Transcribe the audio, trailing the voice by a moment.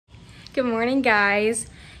Good morning, guys,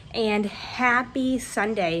 and happy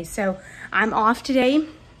Sunday. So I'm off today.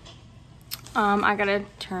 I gotta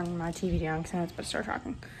turn my TV down because I know it's about to start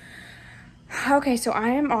talking. Okay, so I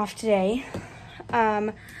am off today.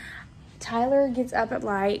 Tyler gets up at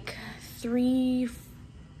like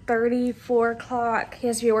 3:30, 4 o'clock. He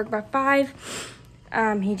has to be at work by 5.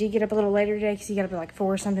 He did get up a little later today because he got up at like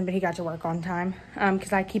 4 or something, but he got to work on time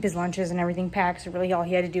because I keep his lunches and everything packed. So really all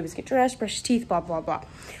he had to do was get dressed, brush his teeth, blah, blah, blah.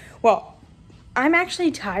 Well, I'm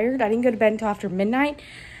actually tired. I didn't go to bed until after midnight,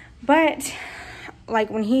 but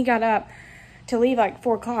like when he got up to leave like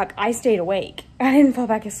 4 o'clock, I stayed awake. I didn't fall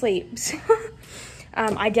back asleep. So,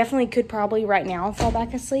 I definitely could probably right now fall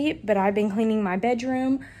back asleep, but I've been cleaning my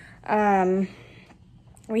bedroom.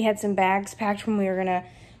 We had some bags packed when we were gonna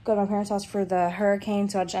go to my parents' house for the hurricane,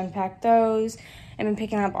 so I just unpacked those. I've been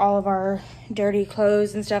picking up all of our dirty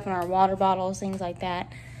clothes and stuff and our water bottles, things like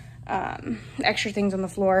that. Extra things on the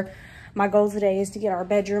floor. My goal today is to get our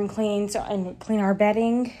bedroom clean and clean our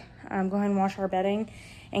bedding. Go ahead and wash our bedding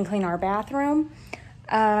and clean our bathroom.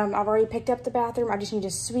 I've already picked up the bathroom. I just need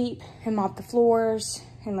to sweep and mop the floors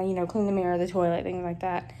and, like, you know, clean the mirror, the toilet, things like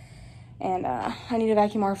that. And I need to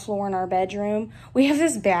vacuum our floor in our bedroom. We have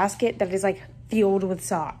this basket that is like filled with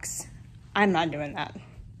socks. I'm not doing that.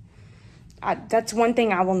 That's one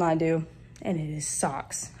thing I will not do, and it is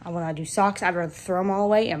socks. I will not do socks. I'd rather throw them all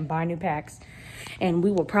away and buy new packs. And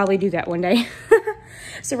we will probably do that one day.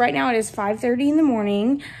 So right now it is 5:30 in the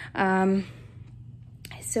morning.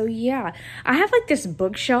 So yeah, I have like this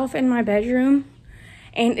bookshelf in my bedroom,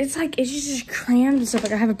 and it's like, it's just crammed and stuff.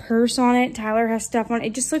 Like I have a purse on it. Tyler has stuff on it.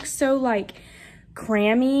 It just looks so like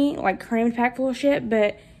crammy, like crammed packed full of shit,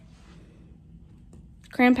 but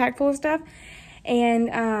crammed packed full of stuff.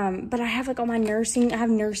 And, but I have like all my nursing, I have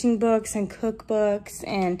nursing books and cookbooks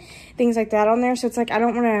and things like that on there. So it's like, I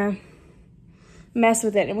don't want to mess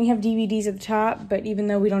with it. And we have DVDs at the top, but even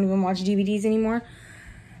though we don't even watch DVDs anymore.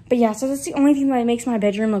 But yeah, so that's the only thing that makes my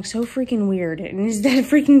bedroom look so freaking weird. And is that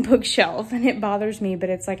freaking bookshelf. And it bothers me, but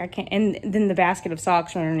it's like I can't. And then the basket of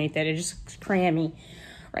socks underneath it, it just looks crammy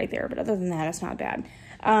right there. But other than that, it's not bad.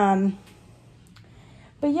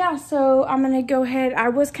 But yeah, so I'm going to go ahead. I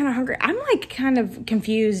was kind of hungry. I'm like kind of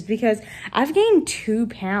confused because I've gained 2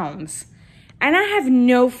 pounds. And I have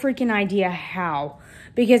no freaking idea how.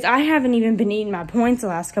 Because I haven't even been eating my points the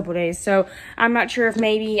last couple of days. So I'm not sure if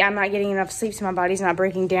maybe I'm not getting enough sleep so my body's not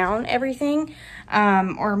breaking down everything.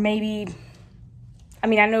 Or maybe, I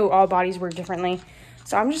mean, I know all bodies work differently.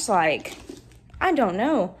 So I'm just like, I don't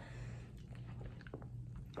know.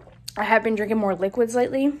 I have been drinking more liquids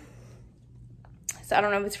lately. So I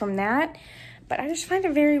don't know if it's from that. But I just find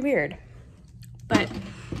it very weird. But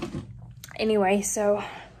anyway, so,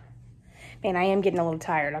 man, I am getting a little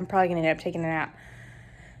tired. I'm probably going to end up taking a nap.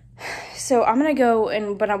 So I'm going to go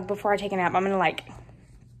and, before I take a nap, I'm going to like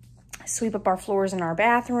sweep up our floors in our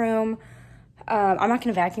bathroom. I'm not going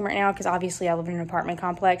to vacuum right now because obviously I live in an apartment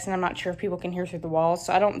complex and I'm not sure if people can hear through the walls.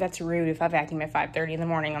 So that's rude if I vacuum at 5:30 in the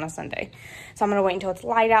morning on a Sunday. So I'm going to wait until it's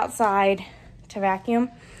light outside to vacuum.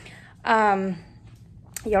 Y'all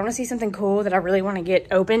want to see something cool that I really want to get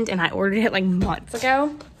opened and I ordered it like months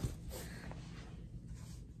ago?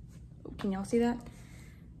 Can y'all see that?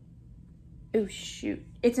 Oh shoot.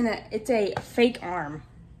 It's a fake arm.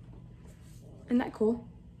 Isn't that cool?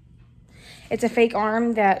 It's a fake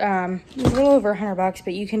arm that is a little over $100,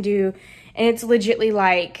 but you can do, and it's legitly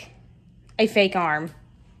like a fake arm.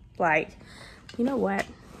 Like, you know what?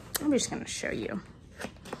 I'm just gonna show you.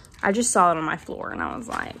 I just saw it on my floor and I was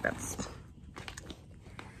like,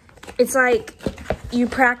 it's like you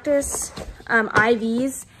practice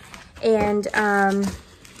IVs and I'm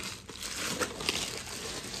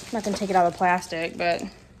not gonna take it out of the plastic, but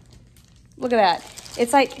look at that.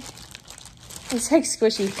 It's like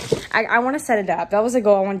squishy. I want to set it up. That was a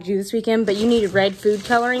goal I wanted to do this weekend, but you need red food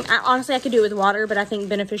coloring. Honestly, I could do it with water, but I think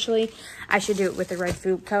beneficially, I should do it with the red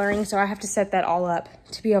food coloring. So I have to set that all up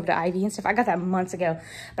to be able to IV and stuff. I got that months ago,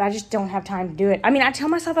 but I just don't have time to do it. I mean, I tell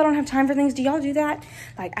myself I don't have time for things. Do y'all do that?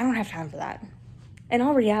 Like, I don't have time for that. In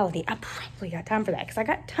all reality, I probably got time for that because I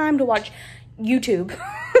got time to watch YouTube.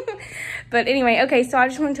 But anyway, okay, so I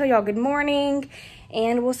just want to tell y'all good morning,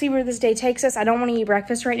 and we'll see where this day takes us. I don't want to eat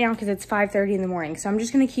breakfast right now because it's 5:30 in the morning, so I'm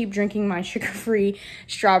just going to keep drinking my sugar-free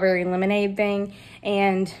strawberry lemonade thing.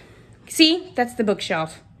 And see, that's the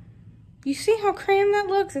bookshelf. You see how crammed that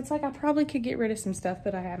looks? It's like I probably could get rid of some stuff,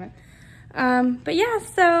 but I haven't. But yeah,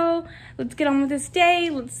 so let's get on with this day.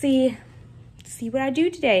 Let's see what I do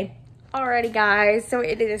today. Alrighty, guys, so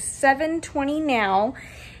it is 7:20 now.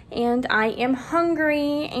 And I am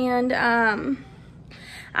hungry, and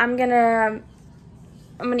I'm gonna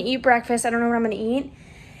eat breakfast. I don't know what I'm gonna eat.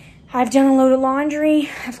 I've done a load of laundry.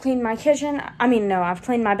 I've cleaned my kitchen. I mean, no, I've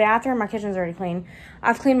cleaned my bathroom. My kitchen's already clean.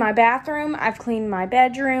 I've cleaned my bathroom. I've cleaned my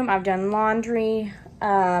bedroom. I've done laundry.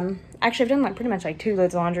 Actually, I've done like pretty much like 2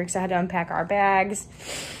 loads of laundry because I had to unpack our bags.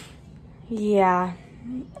 Yeah,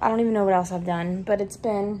 I don't even know what else I've done, but it's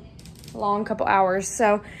been a long couple hours.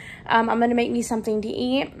 So I'm going to make me something to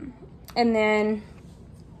eat, and then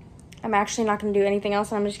I'm actually not going to do anything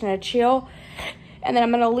else. I'm just going to chill, and then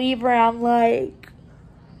I'm going to leave around like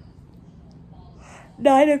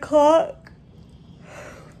 9 o'clock.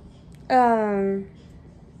 No,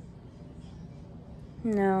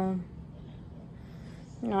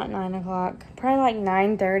 not 9 o'clock. Probably like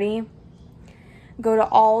 9:30. Go to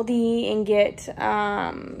Aldi and get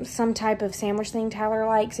some type of sandwich thing Tyler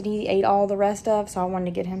likes that he ate all the rest of. So I wanted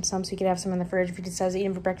to get him some so he could have some in the fridge if he decides to eat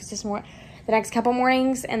them for breakfast the next couple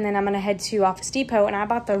mornings. And then I'm going to head to Office Depot, and I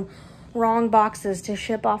bought the wrong boxes to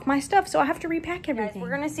ship off my stuff, so I have to repack everything. Guys, we're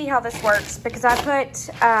gonna see how this works because I put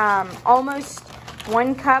almost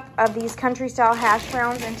 1 cup of these country style hash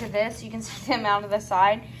browns into this. You can see them out of the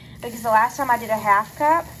side because the last time I did a half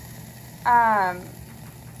cup, I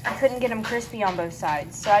couldn't get them crispy on both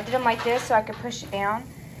sides. So I did them like this so I could push it down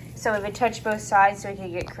so it would touch both sides so it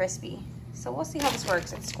could get crispy. So we'll see how this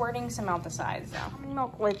works. It's squirting some out the sides though. Almond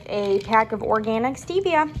milk with a pack of organic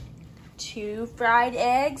stevia. 2 fried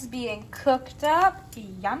eggs being cooked up.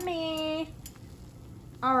 Yummy.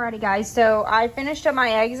 Alrighty guys, so I finished up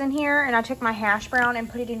my eggs in here, and I took my hash brown and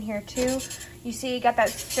put it in here too. You see, it got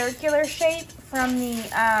that circular shape from the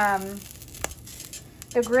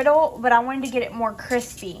griddle, but I wanted to get it more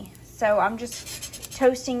crispy. So I'm just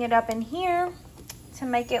toasting it up in here to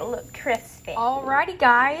make it look crispy. Alrighty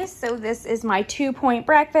guys, so this is my 2-point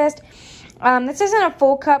breakfast. This isn't a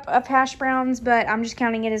full cup of hash browns, but I'm just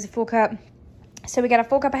counting it as a full cup. So we got a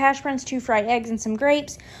full cup of hash browns, 2 fried eggs, and some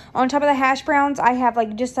grapes. On top of the hash browns, I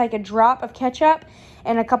have just a drop of ketchup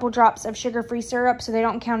and a couple drops of sugar-free syrup, so they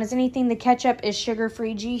don't count as anything. The ketchup is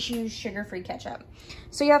sugar-free. G's use sugar-free ketchup.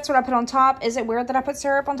 So yeah, that's what I put on top. Is it weird that I put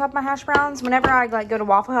syrup on top of my hash browns? Whenever I go to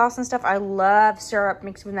Waffle House and stuff, I love syrup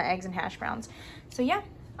mixed with the eggs and hash browns. So yeah.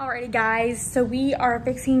 Alrighty guys, so we are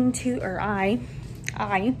fixing to, or I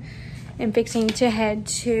am fixing to head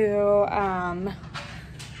to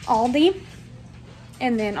Aldi.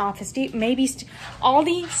 And then Office Depot, maybe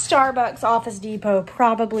Aldi, Starbucks, Office Depot,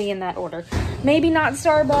 probably in that order. Maybe not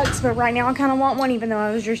Starbucks, but right now I kind of want one, even though I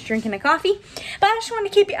was just drinking a coffee. But I just want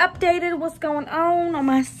to keep you updated what's going on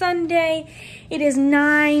my Sunday. It is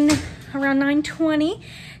around 9:20.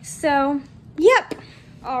 So, yep.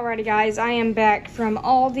 Alrighty guys, I am back from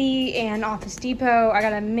Aldi and Office Depot. I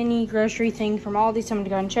got a mini grocery thing from Aldi, so I'm going to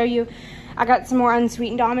go and show you. I got some more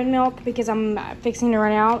unsweetened almond milk because I'm fixing to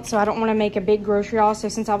run out, so I don't want to make a big grocery haul. So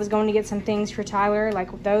since I was going to get some things for Tyler,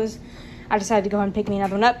 like those, I decided to go ahead and pick me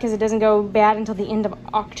another one up because it doesn't go bad until the end of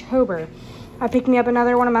October. I picked me up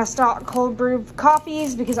another one of my stock cold brew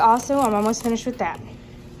coffees because also I'm almost finished with that.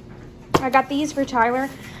 I got these for Tyler.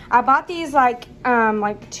 I bought these like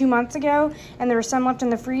 2 months ago, and there were some left in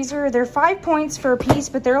the freezer. They're 5 points for a piece,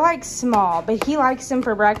 but they're like small, but he likes them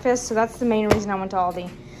for breakfast, so that's the main reason I went to Aldi.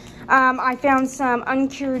 I found some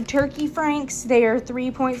uncured turkey franks. They are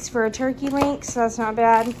 3 points for a turkey link, so that's not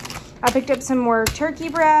bad. I picked up some more turkey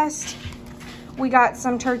breast. We got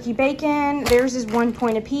some turkey bacon. Theirs is 1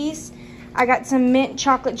 point a piece. I got some mint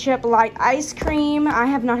chocolate chip light ice cream. I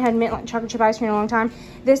have not had mint chocolate chip ice cream in a long time.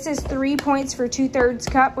 This is 3 points for 2/3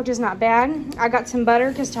 cup, which is not bad. I got some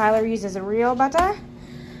butter because Tyler uses a real butter.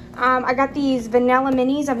 I got these vanilla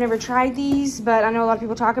minis. I've never tried these, but I know a lot of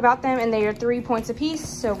people talk about them, and they are 3 points a piece,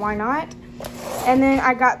 so why not? And then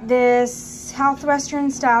I got this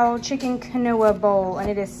Southwestern style chicken quinoa bowl, and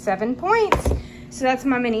it is 7 points. So that's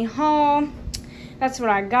my mini haul. That's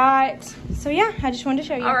what I got. So yeah, I just wanted to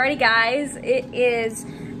show you. Alrighty guys, it is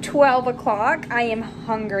 12 o'clock. I am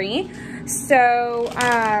hungry. So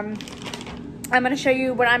I'm gonna show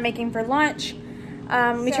you what I'm making for lunch.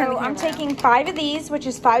 I'm taking 5 of these, which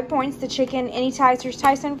is 5 points, the chicken Anytizers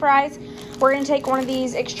Tyson fries. We're going to take one of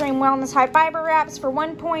these Extreme Wellness High Fiber wraps for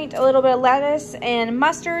 1 point, a little bit of lettuce and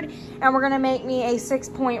mustard, and we're going to make me a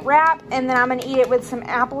 6-point wrap, and then I'm going to eat it with some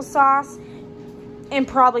applesauce and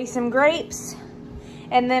probably some grapes.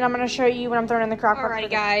 And then I'm going to show you what I'm throwing in the crock pot.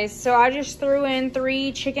 Alright guys, so I just threw in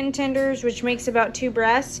 3 chicken tenders, which makes about 2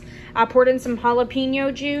 breasts. I poured in some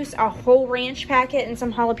jalapeno juice, a whole ranch packet, and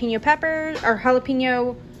some jalapeno peppers, or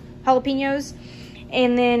jalapenos.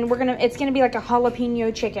 And then it's gonna be like a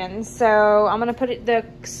jalapeno chicken. So I'm gonna put the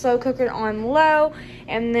slow cooker on low,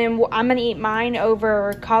 and then I'm gonna eat mine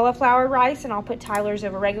over cauliflower rice, and I'll put Tyler's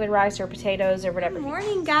over regular rice or potatoes or whatever. Good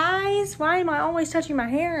morning guys. Why am I always touching my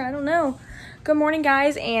hair? I don't know. Good morning,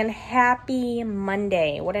 guys, and happy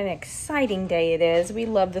Monday. What an exciting day it is. We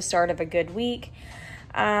love the start of a good week.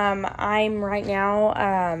 I'm right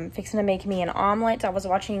now fixing to make me an omelet. I was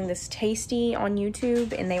watching this Tasty on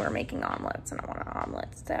YouTube, and they were making omelets, and I want an omelet.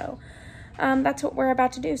 So that's what we're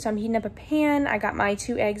about to do. So I'm heating up a pan. I got my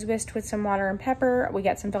 2 eggs whisked with some water and pepper. We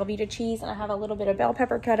got some Velveeta cheese, and I have a little bit of bell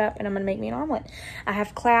pepper cut up, and I'm going to make me an omelet. I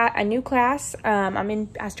have a new class.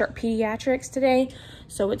 I start pediatrics today.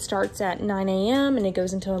 So it starts at 9 a.m. and it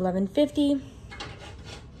goes until 11:50.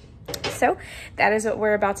 So that is what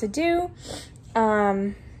we're about to do.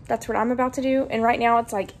 That's what I'm about to do. And right now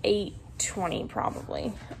it's like 8:20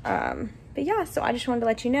 probably. But yeah, so I just wanted to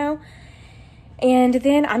let you know. And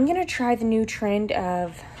then I'm going to try the new trend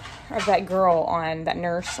of that girl that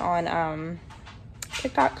nurse on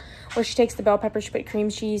TikTok, where she takes the bell pepper, she put cream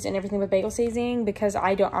cheese and everything with bagel seasoning, because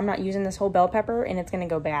I'm not using this whole bell pepper and it's going to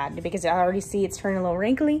go bad because I already see it's turning a little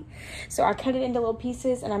wrinkly. So I cut it into little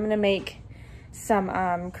pieces and I'm going to make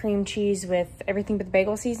some cream cheese with everything but the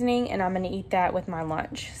bagel seasoning, and I'm going to eat that with my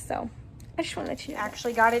lunch. So I just want to let you know.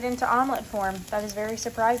 Actually got it into omelet form. That is very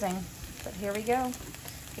surprising, but here we go.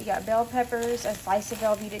 We got bell peppers, a slice of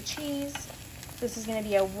Velveeta cheese. This is going to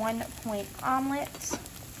be a 1-point omelet.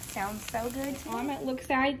 Sounds so good. Omelet looks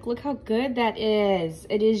like, look how good that is.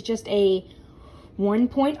 It is just a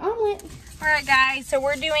 1-point omelet. All right, guys, so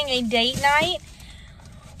we're doing a date night.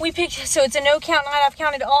 So it's a no count night. I've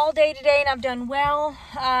counted all day today and I've done well,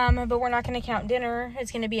 but we're not going to count dinner.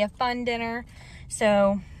 It's going to be a fun dinner.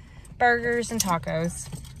 So burgers and tacos.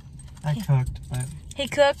 He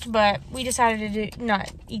cooked, but we decided to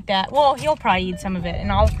not eat that. Well, he'll probably eat some of it,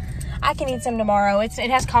 and I can eat some tomorrow. It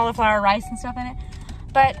has cauliflower rice and stuff in it.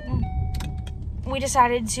 But we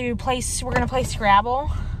decided we're going to play Scrabble.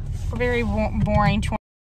 We're very boring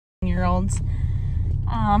 20-year-olds.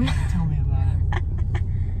 Tell me about it.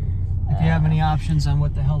 If you have any options on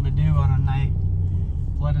what the hell to do on a night,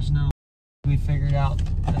 let us know. We figured out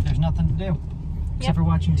that there's nothing to do except for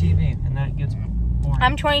watching TV, and that gets boring.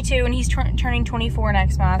 I'm 22 and he's turning 24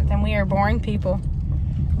 next month, and we are boring people.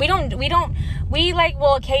 We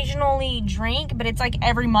will occasionally drink, but it's like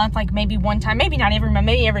every month, like maybe one time, maybe not every month,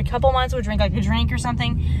 maybe every couple months we'll drink like a drink or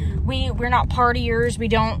something. We're not partiers. We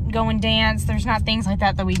don't go and dance. There's not things like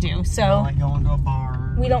that we do. So we don't like going to a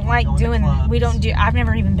bar. We don't like doing that. I've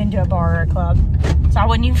never even been to a bar or a club, so I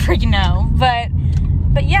wouldn't even freaking know.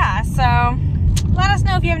 But yeah, so let us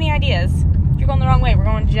know if you have any ideas. If you're going the wrong way, we're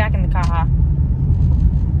going to Jack in the Kaha.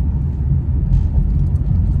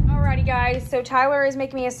 Alrighty, guys, so Tyler is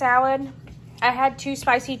making me a salad. I had 2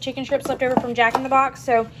 spicy chicken strips left over from Jack in the Box.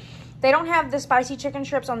 So they don't have the spicy chicken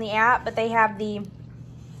strips on the app, but they have the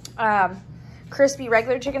crispy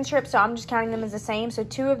regular chicken strips. So I'm just counting them as the same. So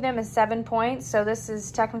 2 of them is 7 points. So this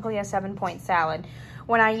is technically a 7-point salad.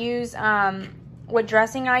 When I use what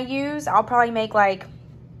dressing I use, I'll probably make like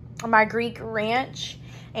my Greek ranch,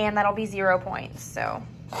 and that'll be 0 points. So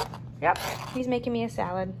yep, he's making me a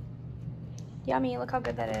salad. Yummy, look how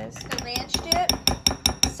good that is. The ranch dip.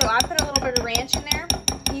 So I put a little bit of ranch in there.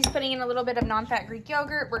 He's putting in a little bit of non-fat Greek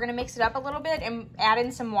yogurt. We're gonna mix it up a little bit and add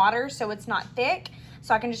in some water so it's not thick.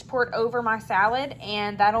 So I can just pour it over my salad,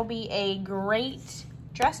 and that'll be a great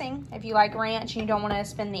dressing if you like ranch and you don't wanna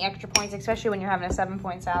spend the extra points, especially when you're having a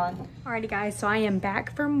 7-point salad. Alrighty, guys, so I am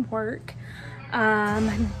back from work.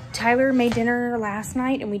 Tyler made dinner last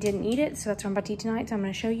night and we didn't eat it, so that's what I'm about to eat tonight. So I'm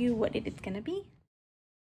gonna show you what it's gonna be.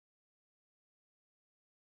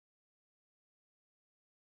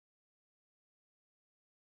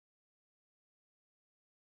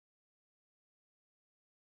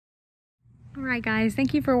 Alright, guys,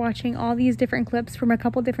 thank you for watching all these different clips from a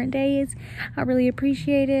couple different days. I really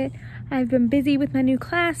appreciate it. I've been busy with my new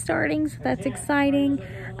class starting, so that's exciting.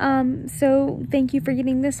 So thank you for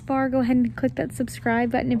getting this far. Go ahead and click that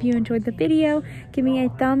subscribe button if you enjoyed the video. Give me a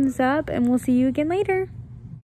thumbs up, and we'll see you again later.